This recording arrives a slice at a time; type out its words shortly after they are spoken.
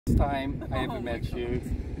first time I ever met you,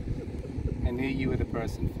 I knew you were the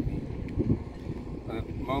person for me. From the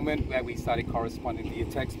moment that we started corresponding via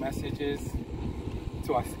text messages,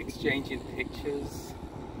 to us exchanging pictures,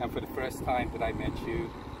 and for the first time that I met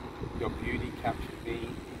you, your beauty captured me.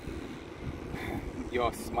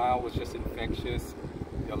 Your smile was just infectious.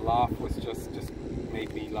 Your laugh was just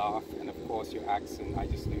made me laugh, and of course your accent, I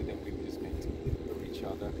just knew that we were just meant for each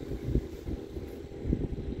other.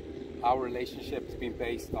 Our relationship has been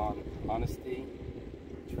based on honesty,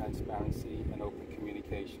 transparency, and open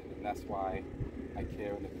communication, and that's why I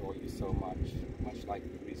care and adore you so much like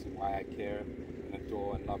the reason why I care and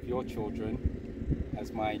adore and love your children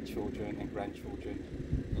as my children and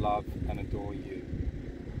grandchildren love and adore you.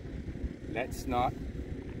 Let's not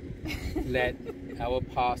let our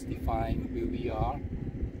past define who we are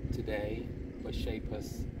today, but shape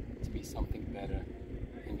us to be something better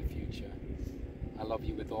in the future. I love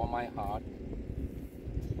you with all my heart,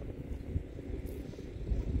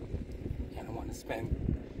 and I want to spend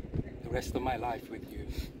the rest of my life with you.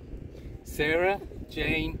 Sarah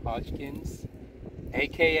Jane Hodgkins,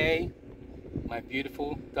 aka my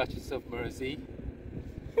beautiful Duchess of Mersey.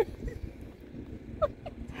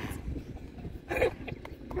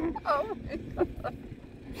 Oh my God.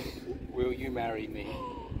 Will you marry me?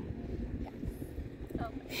 Oh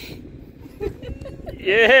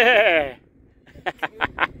Yeah! oh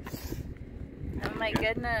my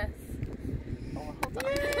goodness. Oh, hold on.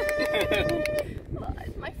 Oh,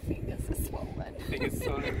 my fingers are swollen. It's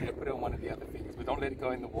swollen. Yeah, put it on one of the other fingers, but don't let it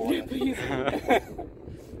go in the water.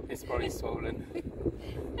 It's probably swollen.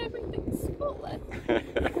 Everything's swollen.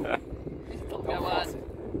 Don't Come on. force it.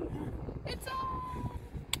 It's on.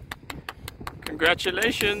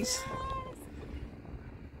 Congratulations!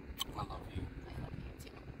 I love you. I love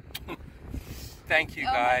you too. Thank you,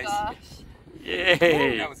 Oh guys. my gosh.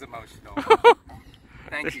 Yay! That was emotional.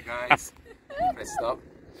 Thank you, guys. Press stop.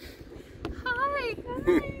 Hi.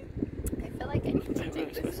 Hi. I feel like I need to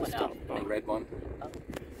take this one off. The red one.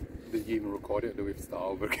 Did you even record it? Or do we have to start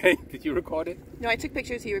over again? Did you record it? No, I took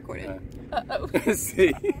pictures, he recorded. Uh-oh. Let's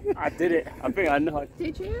see. I did it. I think I know.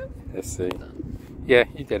 Did you? Let's see. Yeah,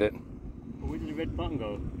 you did it. Where did the red button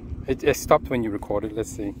go? It stopped when you recorded. Let's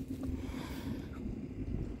see.